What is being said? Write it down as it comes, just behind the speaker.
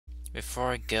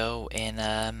Before I go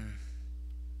and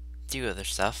do other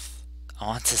stuff, I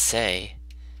want to say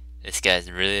this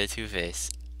guy's really a two-face.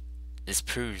 This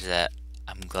proves that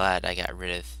I'm glad I got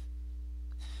rid of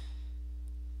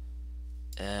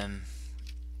um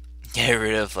get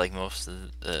rid of like most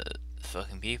of the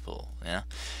fucking people, you know?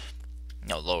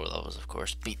 No, lower levels, of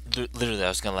course. But literally, I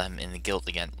was gonna let him in the guild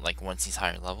again, like once he's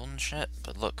higher level and shit.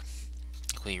 But look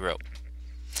what he wrote.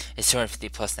 It's 250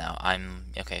 plus now. I'm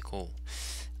okay, cool.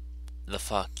 The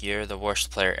fuck, you're the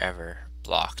worst player ever.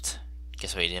 Blocked.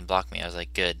 Guess what? He didn't block me. I was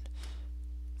like, good.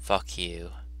 Fuck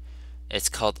you. It's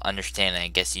called understanding. I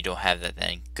guess you don't have that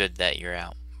then. Good that you're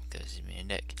out. Because you're being a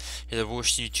dick. You're the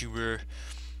worst YouTuber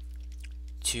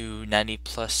to 90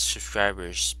 plus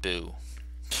subscribers. Boo.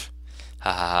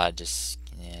 Haha, just,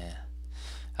 yeah.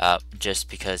 Just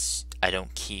because I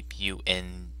don't keep you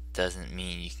in doesn't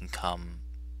mean you can come.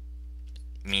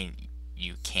 Mean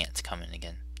you can't come in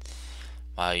again.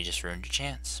 Wow, you just ruined your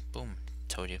chance. Boom.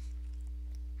 Told you.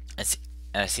 And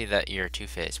I see that you're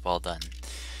two-faced. Well done.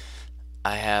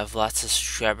 I have lots of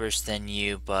subscribers than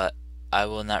you, but I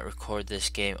will not record this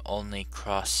game. Only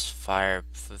crossfire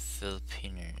for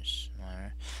Filipinos.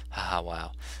 Haha,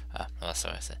 wow. That's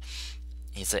what I said.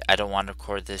 He's like, I don't want to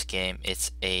record this game.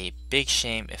 It's a big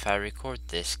shame if I record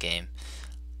this game.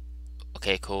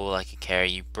 Okay, cool. I can carry.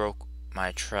 You broke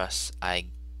my trust. I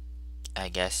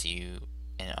guess you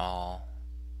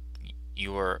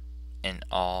were in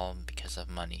all because of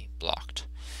money. Blocked.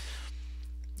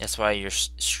 That's why your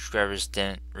subscribers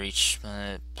didn't reach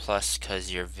plus,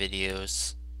 cause your video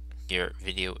is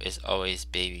always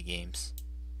baby games.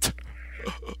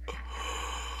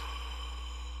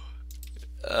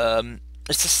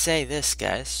 Let's just say this,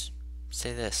 guys.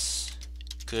 Say this.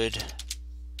 Goodbye.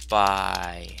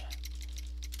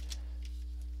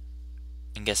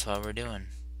 And guess what we're doing?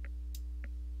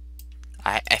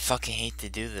 I fucking hate to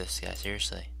do this, guys.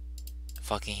 Seriously. I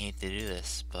fucking hate to do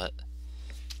this, but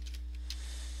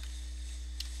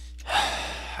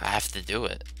I have to do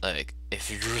it. Like, if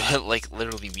you like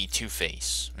literally be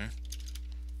two-face.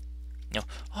 You know,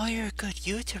 oh, you're a good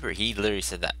YouTuber. He literally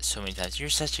said that so many times. You're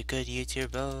such a good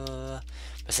YouTuber, blah, blah, blah.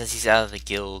 But since he's out of the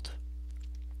guild,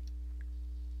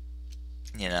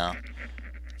 you know,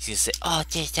 he's gonna say, oh,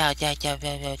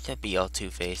 just be all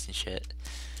two-faced and shit.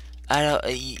 I don't,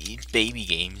 baby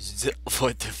games.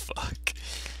 What the fuck?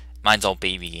 Mine's all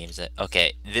baby games.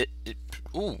 Okay,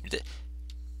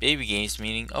 baby games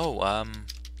meaning,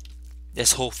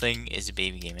 this whole thing is a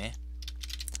baby game, eh?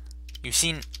 You've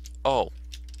seen, oh,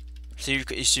 so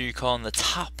you're calling the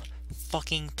top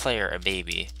fucking player a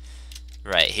baby.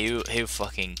 Right, he'll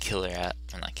fucking kill her at,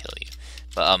 well, not kill you,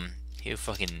 but,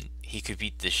 he could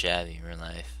beat the shit out of you in real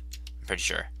life. I'm pretty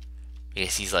sure.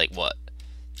 Because he's like, what?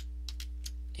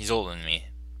 He's older than me.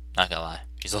 Not gonna lie.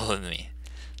 He's older than me.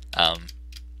 It's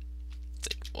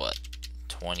like, what?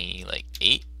 20, like,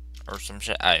 8? Or some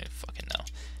shit? I don't fucking know.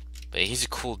 But he's a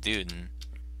cool dude, and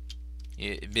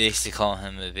you basically call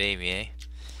him a baby, eh?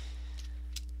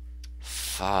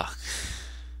 Fuck.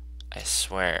 I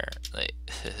swear. Like,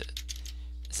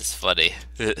 this is funny.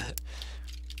 Yeah,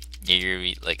 you're gonna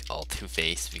be, like, all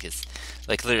two-faced, because,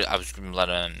 like, literally, I was gonna let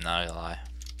him, not gonna lie.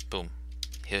 Boom.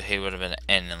 He would have been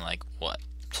in like, what?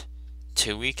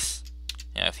 2 weeks?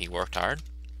 You know, if he worked hard.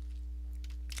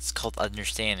 It's called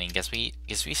understanding. Guess we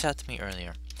said to me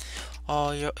earlier.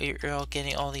 Oh, you're all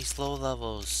getting all these low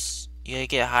levels. You gotta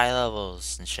get high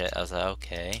levels and shit. I was like,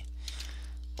 okay.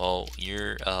 Well,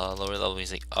 you're lower level.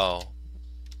 He's like, oh,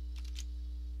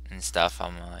 and stuff.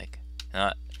 I'm like, you know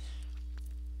what?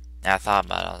 And I thought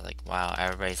about it. I was like, wow,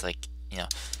 everybody's like, you know,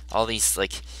 all these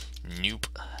like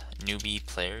newbie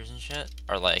players and shit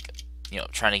are like, you know,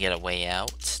 trying to get a way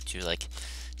out to like,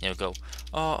 you know, go,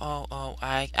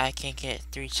 I can get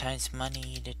 3 times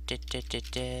money, and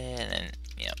then,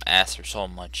 you know, ask for so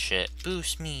much shit.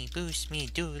 Boost me,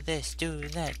 do this, do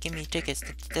that, give me tickets.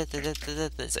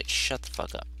 It's like, shut the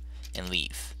fuck up and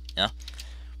leave. You know?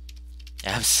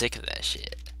 I'm sick of that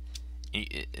shit.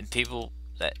 People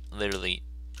that literally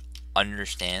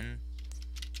understand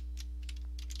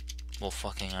will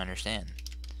fucking understand.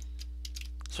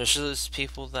 Especially those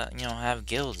people that, you know, have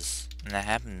guilds and that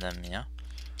happen to them, you know?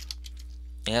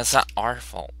 You know, it's not our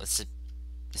fault. It's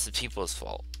the people's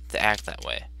fault to act that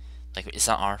way. Like, it's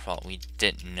not our fault. We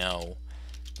didn't know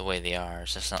the way they are.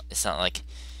 It's not like,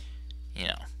 you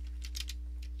know.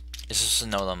 It's just to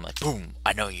know them, like, boom,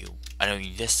 I know you,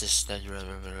 this, that, blah,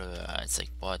 blah, blah, blah. It's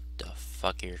like, what the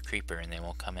fuck, you're a creeper, and they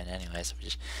won't come in anyways,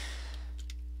 which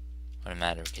wouldn't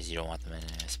matter, because you don't want them in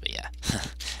anyways, but yeah.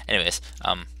 Anyways,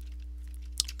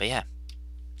 but yeah.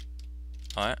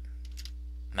 Alright.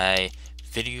 My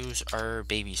videos are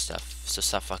baby stuff, so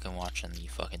stop fucking watching, you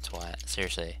fucking twat.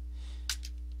 Seriously.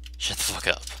 Shut the fuck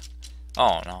up.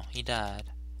 Oh no, he died.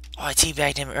 Oh, I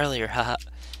teabagged him earlier, haha.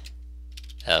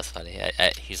 That was funny.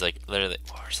 He's like, literally,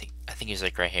 where is he? I think he was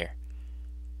like right here.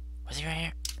 Was he right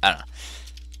here? I don't know.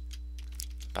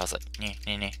 But I was like, nah,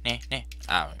 nah, nah, nah, nah.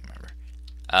 I don't remember.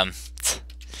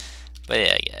 But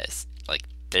yeah, guys, like,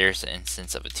 there's an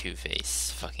instance of a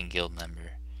two-face fucking guild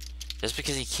member. Just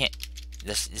because he can't,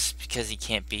 just because he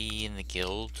can't be in the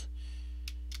guild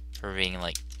for being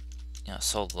like, you know,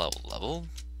 so level,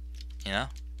 you know,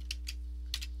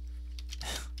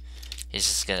 he's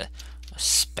just gonna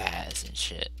spaz and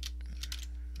shit.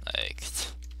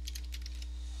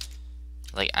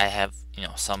 Like I have, you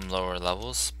know, some lower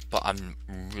levels, but I'm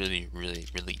really, really,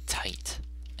 really tight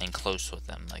and close with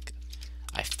them. Like,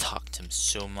 I've talked to him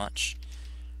so much.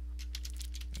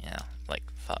 You know, like,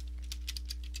 fuck.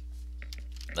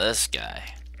 This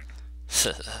guy.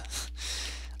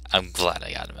 I'm glad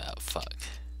I got him out. Fuck.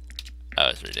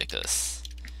 That was ridiculous.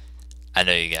 I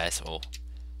know you guys will.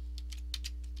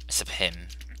 Except him.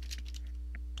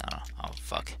 I don't know. Oh,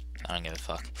 fuck. I don't give a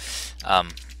fuck.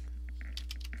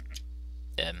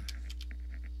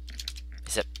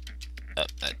 Except,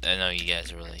 I know you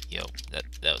guys are like, yo, that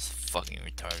was fucking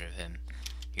retarded of him.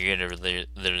 You're gonna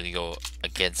literally go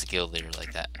against a guild leader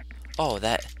like that. Oh,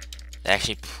 that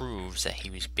actually proves that he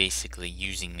was basically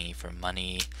using me for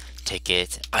money,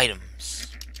 tickets, items.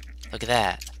 Look at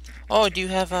that. Oh, do you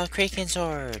have a Kraken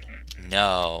sword?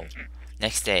 No.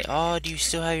 Next day. Oh, do you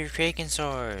still have your Kraken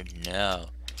sword? No.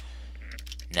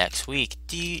 Next week.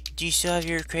 Do you still have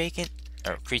your Kraken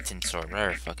or Cretan sword,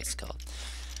 whatever the fuck it's called?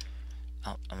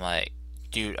 I'm like,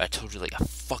 dude, I told you like a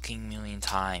fucking million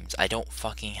times. I don't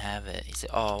fucking have it. He said,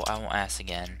 oh, I won't ask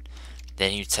again.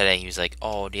 Then today he was like,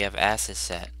 oh, do you have acid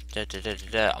set? Da, da, da, da,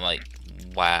 da. I'm like,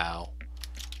 wow.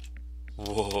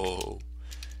 Whoa.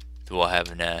 Do I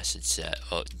have an acid set?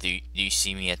 Oh, do you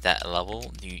see me at that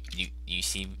level? Do you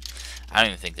see? I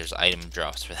don't even think there's item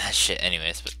drops for that shit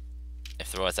anyways, but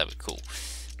if there was, that would be cool.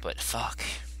 But fuck.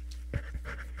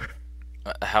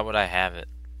 How would I have it?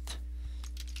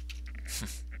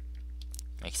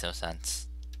 Makes no sense.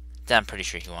 I'm pretty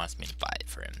sure he wants me to buy it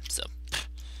for him, so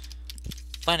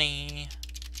funny.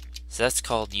 So that's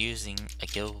called using a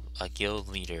guild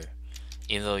leader,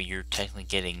 even though you're technically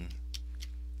getting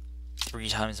 3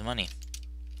 times the money,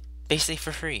 basically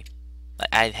for free. Like,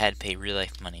 I had to pay real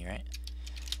life money, right,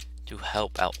 to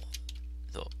help out,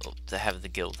 to have the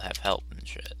guild have help and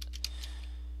shit.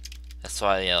 That's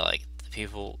why, you know, like, the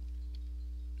people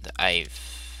that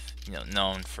I've, you know,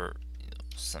 known for, you know,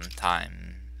 some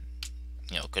time,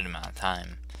 you know, good amount of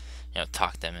time, you know,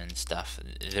 talk them and stuff.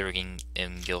 They were getting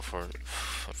in guild for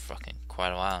fucking quite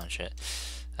a while and shit.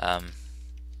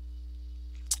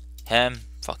 Him,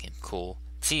 fucking cool.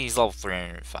 See, he's level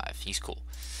 305. He's cool.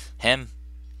 Him,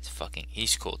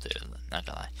 he's cool too. Not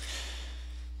gonna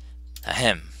lie.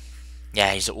 Him,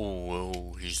 yeah, he's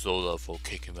he's low level.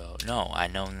 Kick him out. No,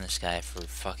 I've known this guy for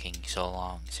fucking so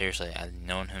long. Seriously, I've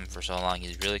known him for so long.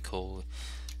 He's really cool.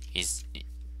 He's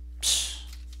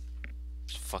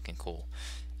fucking cool.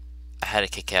 I had to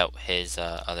kick out his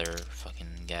other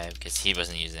fucking guy because he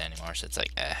wasn't using it anymore. So it's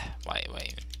like, why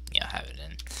even, you know, have it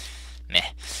in? Meh.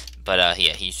 But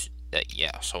yeah, he's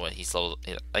yeah. So what? He's low.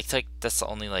 Like that's the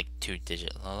only like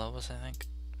 2-digit low levels, I think.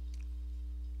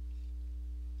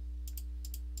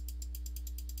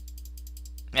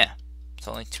 Yeah, it's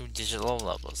only 2-digit low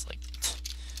levels. Like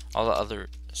all the other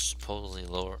supposedly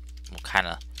lower, well, kind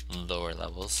of lower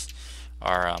levels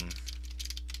are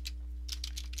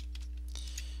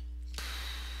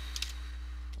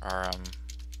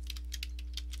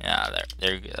yeah,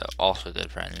 they're also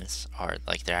good friends. Are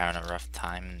like they're having a rough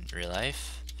time in real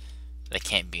life. They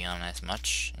can't be on as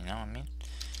much, you know what I mean?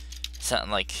 It's not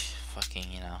like fucking,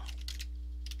 you know,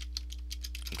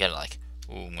 you gotta like,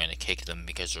 ooh, I'm gonna kick them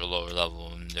because they're lower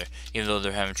level and they're, even though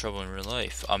they're having trouble in real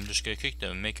life, I'm just gonna kick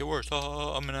them and make it worse.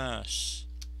 Oh, I'm an ass.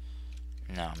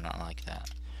 No, I'm not like that.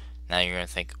 Now you're gonna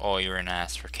think, oh, you're an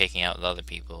ass for kicking out the other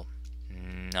people.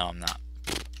 No, I'm not.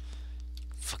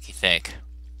 Fuck you think?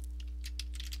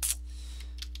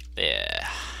 Yeah.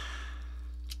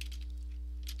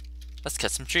 Let's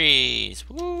cut some trees.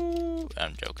 Woo!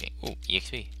 I'm joking. Ooh,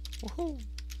 EXP. Woohoo!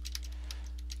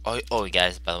 Oh,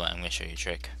 guys, by the way, I'm gonna show you a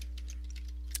trick.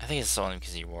 I think it's only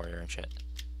because you're warrior and shit.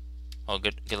 Oh,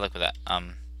 good luck with that.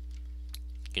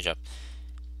 Good job.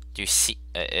 Do C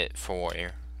for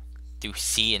warrior. Do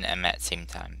C and M at the same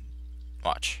time.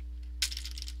 Watch.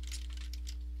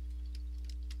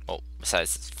 Well,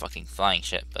 besides this fucking flying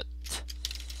shit, but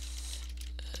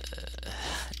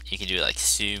you can do like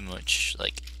so much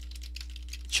like